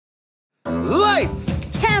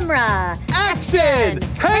Lights! Camera! Action!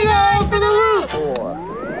 Hang on for the loop! 4,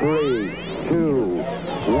 3, 2,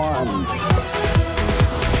 1.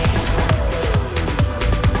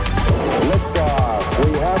 Liftoff.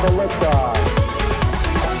 We have a liftoff.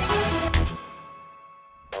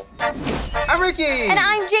 I'm Ricky! And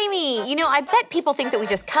I'm Jayme. You know, I bet people think that we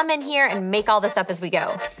just come in here and make all this up as we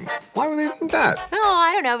go. Why would they think that? Oh,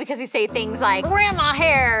 I don't know, because we say things like, grandma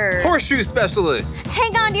hair. Horseshoe specialist!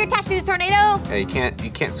 Hang on to your tattoos, tornado. Hey, you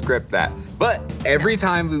can't script that. But every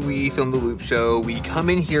time we film the Loop Show, we come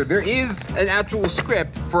in here, there is an actual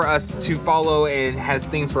script for us to follow and has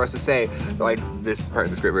things for us to say. Like this part of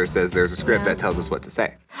the script where it says there's a script that tells us what to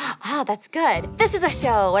say. Oh, that's good. This is a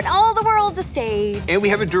show and all the world's a stage. And we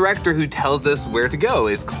have a director who tells us where to go.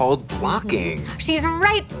 It's called blocking. She's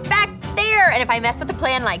right back there. And if I mess with the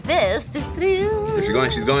plan like this. She's going,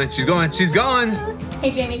 she's going, she's going, she's gone. Hey,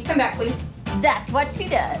 Jayme, come back, please. That's what she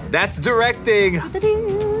does. That's directing.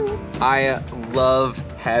 I love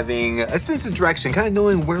having a sense of direction, kind of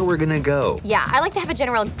knowing where we're gonna go. Yeah, I like to have a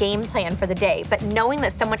general game plan for the day, but knowing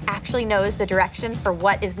that someone actually knows the directions for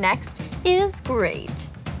what is next is great.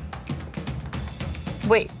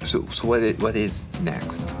 Wait. So what is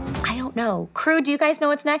next? I don't know. Crew, do you guys know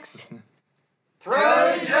what's next?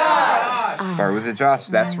 Start with the Josh,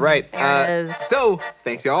 that's right. There it is. So,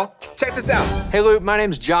 thanks y'all. Check this out. Hey Loop, my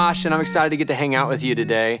name's Josh and I'm excited to get to hang out with you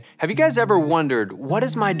today. Have you guys ever wondered, what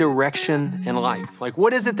is my direction in life? Like,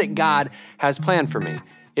 what is it that God has planned for me?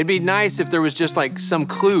 It'd be nice if there was just like some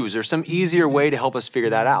clues or some easier way to help us figure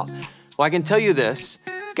that out. Well, I can tell you this,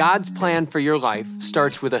 God's plan for your life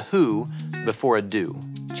starts with a who before a do.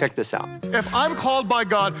 Check this out. If I'm called by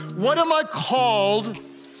God, what am I called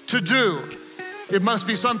to do? It must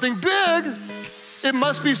be something big. It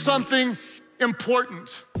must be something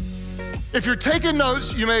important. If you're taking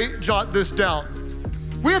notes, you may jot this down.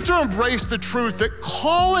 We have to embrace the truth that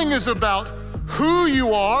calling is about who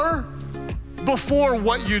you are before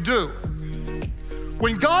what you do.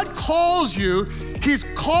 When God calls you, He's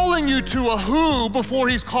calling you to a who before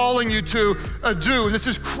He's calling you to a do. This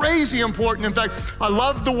is crazy important. In fact, I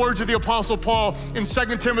love the words of the Apostle Paul in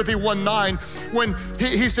 2 Timothy 1:9 when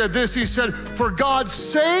he said this. He said, for God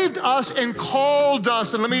saved us and called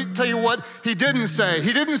us. And let me tell you what He didn't say.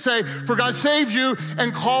 He didn't say, for God saved you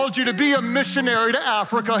and called you to be a missionary to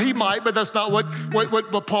Africa. He might, but that's not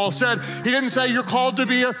what Paul said. He didn't say you're called to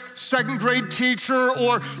be a second grade teacher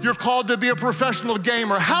or you're called to be a professional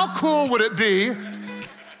gamer. How cool would it be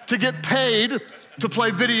to get paid to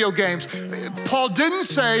play video games? Paul didn't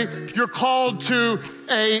say you're called to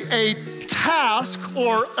a task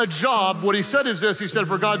or a job. What he said is this, he said,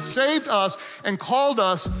 for God saved us and called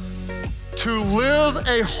us to live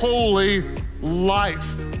a holy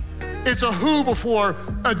life. It's a who before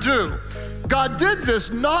a do. God did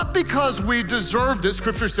this not because we deserved it,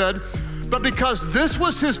 Scripture said, but because this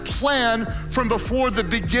was His plan from before the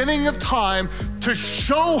beginning of time to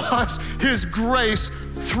show us His grace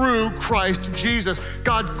through Christ Jesus.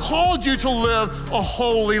 God called you to live a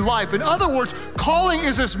holy life. In other words, calling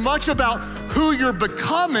is as much about who you're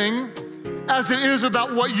becoming as it is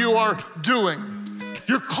about what you are doing.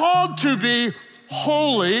 You're called to be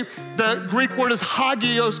holy. The Greek word is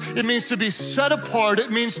hagios. It means to be set apart. It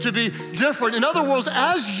means to be different. In other words,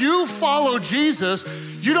 as you follow Jesus,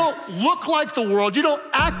 you don't look like the world. You don't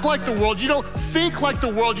act like the world. You don't think like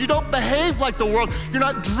the world. You don't behave like the world. You're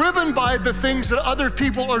not driven by the things that other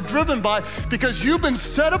people are driven by because you've been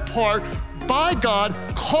set apart by God,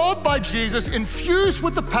 called by Jesus, infused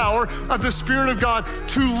with the power of the Spirit of God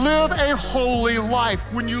to live a holy life.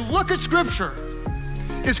 When you look at Scripture,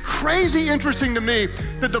 it's crazy interesting to me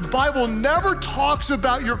that the Bible never talks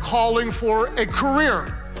about your calling for a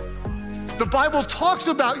career. The Bible talks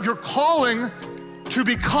about your calling to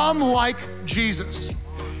become like Jesus.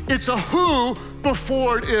 It's a who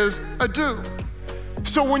before it is a do.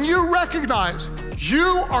 So when you recognize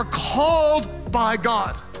you are called by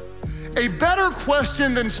God, a better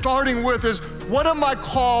question than starting with is, what am I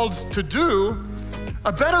called to do?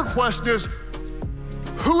 A better question is,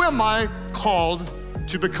 who am I called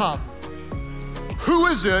to become? Who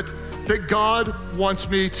is it that God wants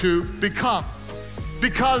me to become?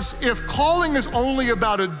 Because if calling is only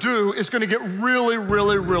about a do, it's gonna get really,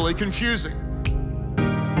 really, really confusing.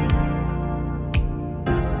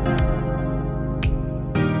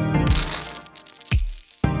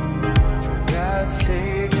 God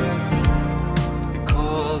saved us and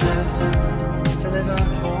called us to live a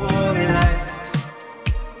holy life.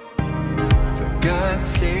 For God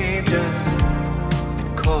saved us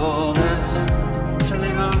and called us to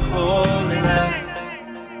live a holy life.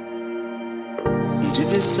 He did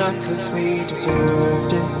this not 'cause we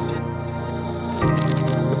deserved it,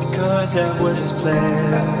 course, that was his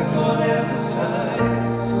plan. Before there was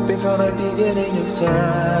time, before the beginning of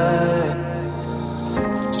time,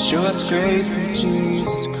 to show us grace in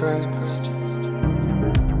Jesus Christ.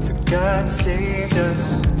 For God saved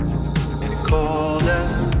us and called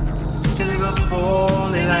us to live a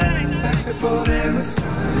holy life. Back before there was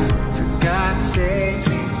time, for God saved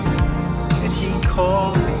me and He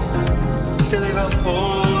called me to live a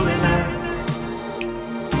holy life.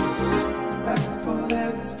 Back before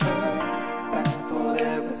there was time, back before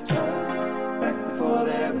there was time, back before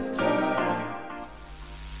there was time.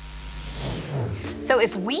 So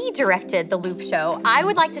if we directed the Loop Show, I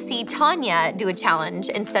would like to see Tanya do a challenge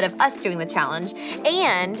instead of us doing the challenge.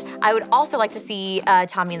 And I would also like to see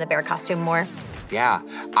Tommy in the bear costume more. Yeah,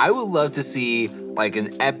 I would love to see like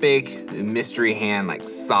an epic mystery hand like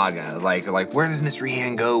saga. Like where does mystery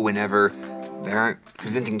hand go whenever they aren't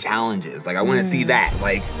presenting challenges? Like I want to see that.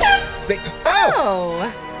 Like,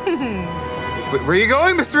 Oh! Where are you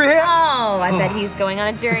going, mystery hand? Oh, I bet he's going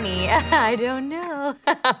on a journey. I don't know.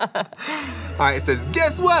 All right, it says,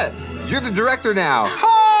 guess what? You're the director now.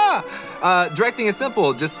 Ha! Directing is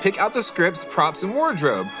simple. Just pick out the scripts, props, and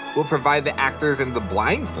wardrobe. We'll provide the actors and the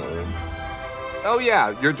blindfolds. Oh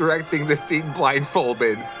yeah, you're directing the scene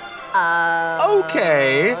blindfolded.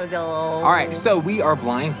 Okay. All right, so we are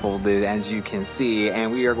blindfolded, as you can see,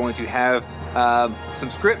 and we are going to have some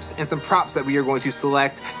scripts and some props that we are going to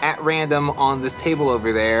select at random on this table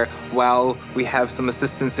over there while we have some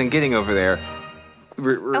assistance in getting over there.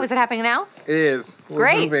 Oh, is it happening now? It is. We're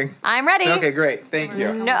Great. moving. I'm ready. Okay, great. Thank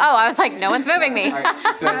you. No, oh, I was like, no one's moving me. All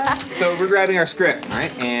right, so we're grabbing our script, all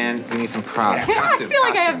right? And we need some props. I feel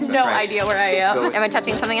like I have no right. idea where I am. Am I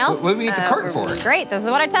touching something else? What do we need the cart for? Great, this is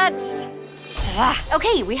what I touched.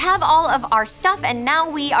 Okay, we have all of our stuff, and now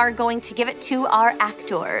we are going to give it to our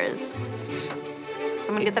actors.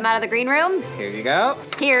 Someone get them out of the green room. Here you go.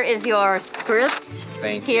 Here is your script.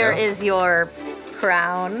 Thank you. Here is your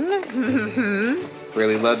crown.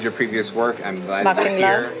 Really loved your previous work. I'm glad Boxing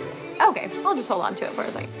you're here. glove. Okay, I'll just hold on to it for a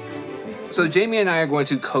second. So Jayme and I are going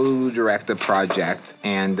to co-direct the project,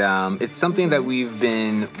 and it's something that we've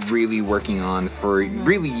been really working on for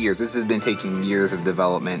really years. This has been taking years of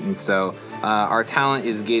development, and so our talent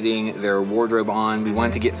is getting their wardrobe on. We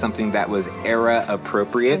wanted to get something that was era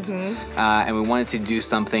appropriate, and we wanted to do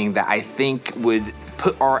something that I think would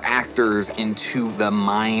put our actors into the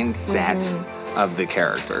mindset of the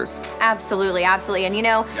characters. Absolutely, absolutely. And you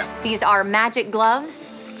know, these are magic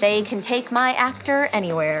gloves. They can take my actor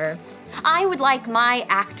anywhere. I would like my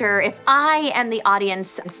actor, if I am the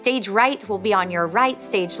audience, stage right will be on your right,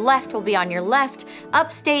 stage left will be on your left,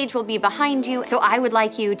 upstage will be behind you. So I would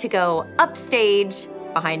like you to go upstage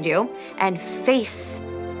behind you and face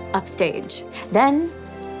upstage. Then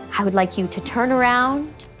I would like you to turn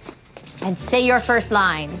around and say your first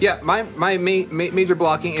line. Yeah, my major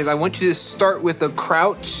blocking is I want you to start with a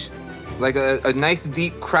crouch, like a nice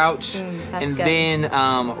deep crouch, and good. then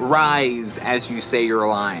rise as you say your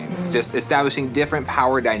lines. Just establishing different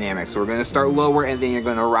power dynamics. So we're gonna start lower and then you're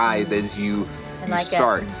gonna rise as you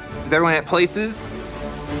start. Is everyone at places?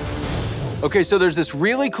 Okay, so there's this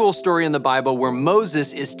really cool story in the Bible where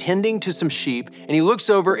Moses is tending to some sheep and he looks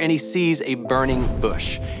over and he sees a burning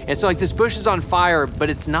bush. And so like this bush is on fire, but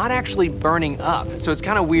it's not actually burning up. So it's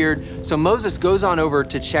kind of weird. So Moses goes on over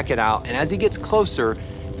to check it out, and as he gets closer,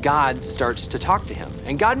 God starts to talk to him.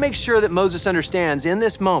 And God makes sure that Moses understands in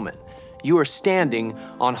this moment, you are standing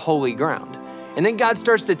on holy ground. And then God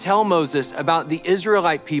starts to tell Moses about the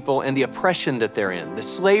Israelite people and the oppression that they're in, the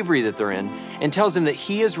slavery that they're in, and tells him that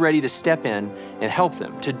he is ready to step in and help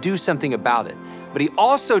them, to do something about it. But he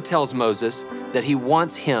also tells Moses that he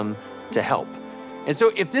wants him to help. And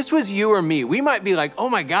so if this was you or me, we might be like, oh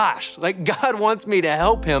my gosh, like God wants me to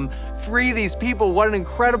help him free these people. What an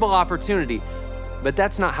incredible opportunity. But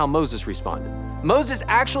that's not how Moses responded. Moses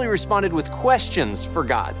actually responded with questions for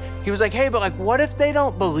God. He was like, hey, but like, what if they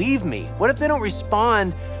don't believe me? What if they don't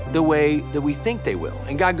respond the way that we think they will?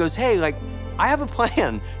 And God goes, hey, like, I have a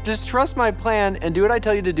plan. Just trust my plan and do what I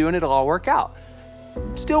tell you to do and it'll all work out.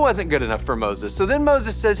 Still wasn't good enough for Moses. So then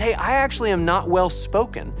Moses says, hey, I actually am not well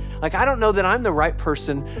spoken. Like, I don't know that I'm the right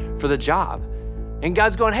person for the job. And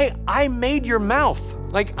God's going, hey, I made your mouth.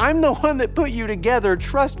 Like, I'm the one that put you together.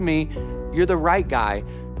 Trust me, you're the right guy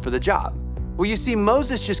for the job. Well, you see,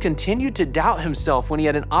 Moses just continued to doubt himself when he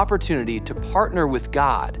had an opportunity to partner with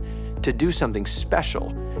God to do something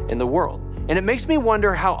special in the world. And it makes me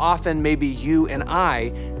wonder how often maybe you and I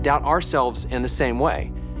doubt ourselves in the same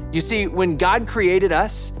way. You see, when God created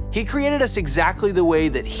us, He created us exactly the way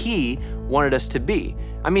that He wanted us to be.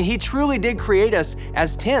 I mean, He truly did create us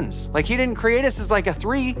as 10s. Like, He didn't create us as like a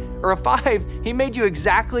 3 or a 5. He made you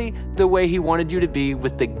exactly the way He wanted you to be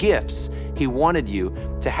with the gifts He wanted you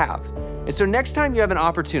to have. And so next time you have an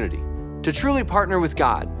opportunity to truly partner with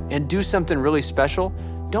God and do something really special,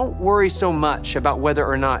 don't worry so much about whether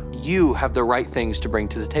or not you have the right things to bring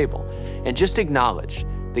to the table. And just acknowledge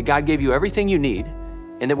that God gave you everything you need,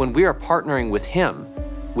 and that when we are partnering with Him,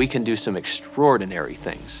 we can do some extraordinary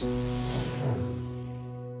things.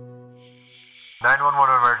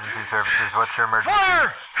 911 emergency services, what's your emergency?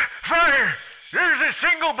 Fire! Fire! There's a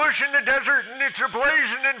single bush in the desert and it's a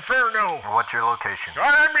blazing inferno. What's your location?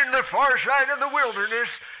 I'm in the far side of the wilderness.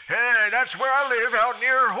 That's where I live, out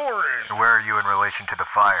near Horton. Where are you in relation to the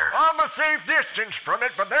fire? I'm a safe distance from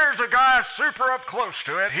it, but there's a guy super up close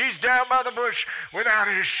to it. He's down by the bush without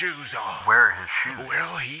his shoes on. Where are his shoes?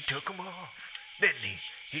 Well, he took them off, didn't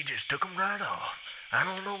he? He just took them right off. I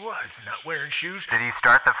don't know why he's not wearing shoes. Did he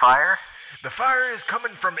start the fire? The fire is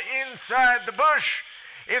coming from inside the bush.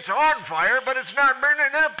 It's on fire, but it's not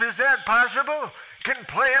burning up. Is that possible? Can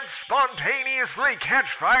plants spontaneously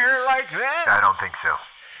catch fire like that? I don't think so.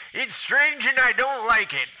 It's strange and I don't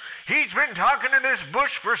like it. He's been talking to this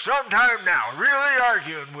bush for some time now, really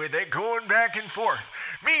arguing with it, going back and forth.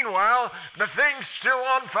 Meanwhile, the thing's still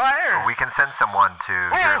on fire. Well, we can send someone to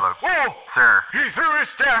your Whoa! Sir. He threw his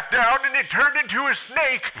staff down and it turned into a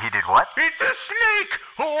snake. He did what? It's a snake!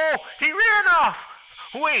 Oh, he ran off.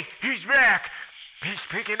 Wait, he's back. He's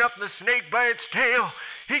picking up the snake by its tail.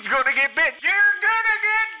 He's gonna get bit. You're gonna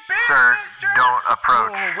get bit, Sir, mister! don't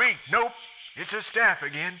approach. Oh, wait, nope. It's a staff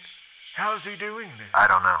again. How's he doing this? I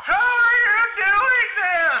don't know. How are you doing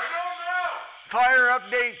this? Fire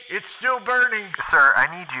update, it's still burning. Sir, I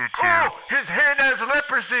need you to... Oh, his hand has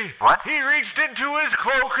leprosy. What? He reached into his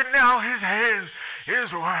cloak and now his hand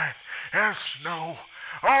is white as snow.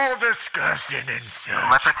 All disgusting and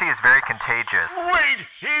such. Leprosy is very contagious. Wait,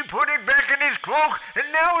 he put it back in his cloak and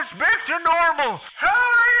now it's back to normal. How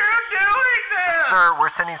are you doing this? Sir,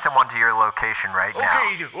 we're sending someone to your location right now.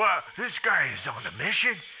 Okay, well, this guy is on a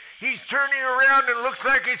mission. He's turning around and looks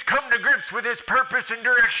like he's come to grips with his purpose and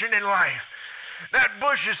direction in life. That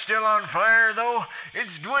bush is still on fire, though.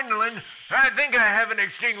 It's dwindling. I think I have an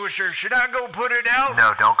extinguisher. Should I go put it out?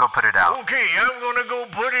 No, don't go put it out. Okay, I'm gonna go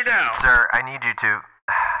put it out. Sir, I need you to...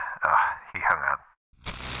 he hung up.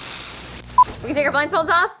 We can take our blindfolds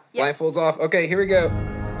off? Blindfolds off. Okay, here we go.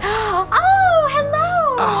 Oh,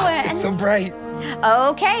 hello! Oh, it's so bright.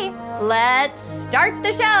 Okay, let's start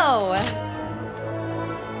the show.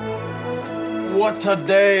 What a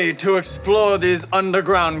day to explore these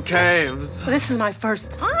underground caves. This is my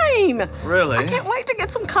first time. Really? I can't wait to get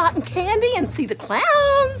some cotton candy and see the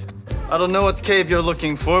clowns. I don't know what cave you're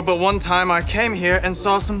looking for, but one time I came here and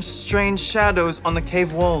saw some strange shadows on the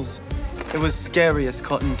cave walls. It was scary as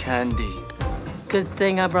cotton candy. Good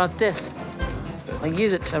thing I brought this. I'll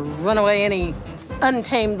use it to run away any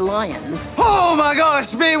untamed lions. Oh my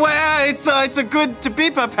gosh, beware! It's a good to be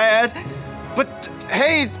prepared. But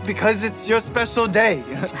hey, it's because it's your special day.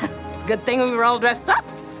 It's a good thing we were all dressed up.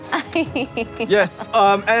 Yes,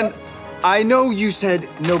 and I know you said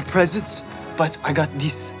no presents, but I got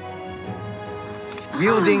this.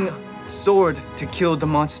 Wielding sword to kill the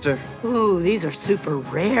monster. Ooh, these are super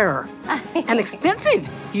rare and expensive.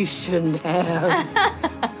 You shouldn't have.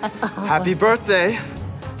 Happy birthday.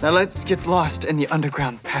 Now let's get lost in the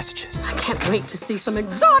underground passages. I can't wait to see some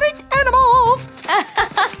exotic animals.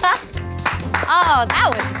 Oh, that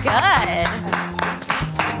was good.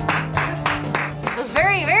 It was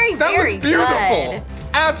very, very, very That was beautiful. good.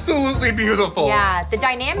 Absolutely beautiful. Yeah, the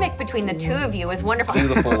dynamic between the two of you was wonderful.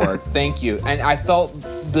 Beautiful work. Thank you. And I felt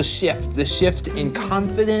the shift in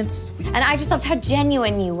confidence. And I just loved how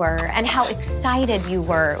genuine you were and how excited you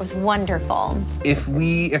were. It was wonderful. If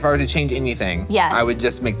I were to change anything, yes, I would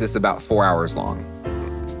just make this about 4 hours long.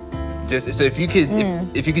 Just so if you could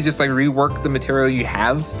if you could just like rework the material you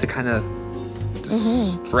have to kind of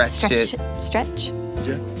stretch it. Stretch?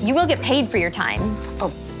 Yeah. You will get paid for your time.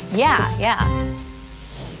 Oh. Yeah, yeah.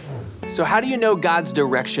 So how do you know God's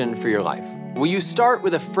direction for your life? Well, you start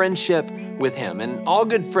with a friendship with Him, and all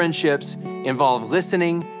good friendships involve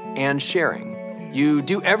listening and sharing. You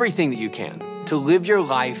do everything that you can to live your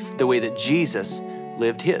life the way that Jesus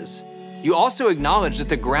lived His. You also acknowledge that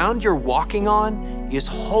the ground you're walking on is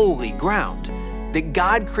holy ground, that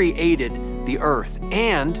God created the earth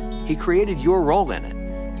and He created your role in it.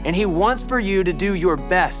 And He wants for you to do your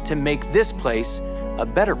best to make this place a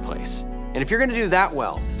better place. And if you're gonna do that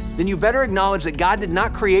well, then you better acknowledge that God did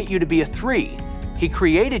not create you to be a 3. He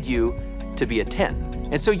created you to be a 10.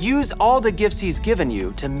 And so use all the gifts he's given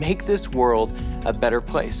you to make this world a better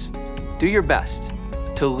place. Do your best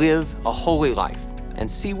to live a holy life and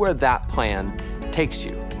see where that plan takes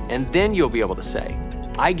you. And then you'll be able to say,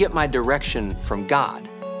 I get my direction from God,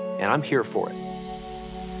 and I'm here for it.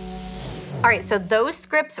 All right, so those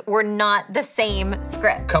scripts were not the same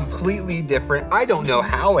scripts. Completely different. I don't know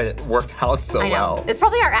how it worked out so I know. well. It's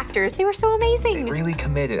probably our actors. They were so amazing. They really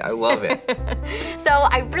committed. I love it. So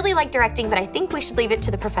I really like directing, but I think we should leave it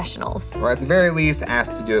to the professionals. Or at the very least,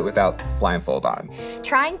 asked to do it without blindfold on.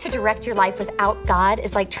 Trying to direct your life without God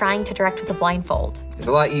is like trying to direct with a blindfold. It's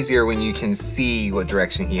a lot easier when you can see what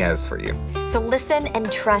direction he has for you. So listen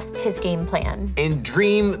and trust his game plan. And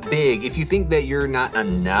dream big. If you think that you're not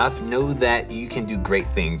enough, know that you can do great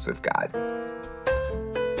things with God.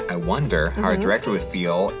 I wonder how our director would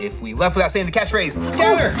feel if we left without saying the catchphrase,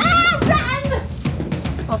 Scatter! Ah,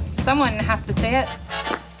 run! Well, someone has to say it.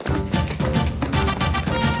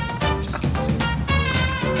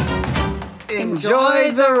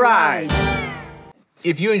 Enjoy the ride.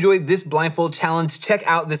 If you enjoyed this blindfold challenge, check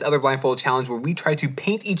out this other blindfold challenge where we try to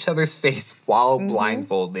paint each other's face while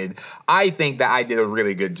blindfolded. I think that I did a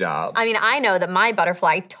really good job. I mean, I know that my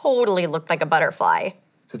butterfly totally looked like a butterfly.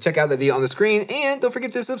 So check out the video on the screen and don't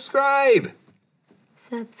forget to subscribe.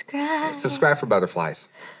 Subscribe. Subscribe for butterflies.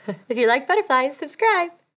 If you like butterflies, subscribe.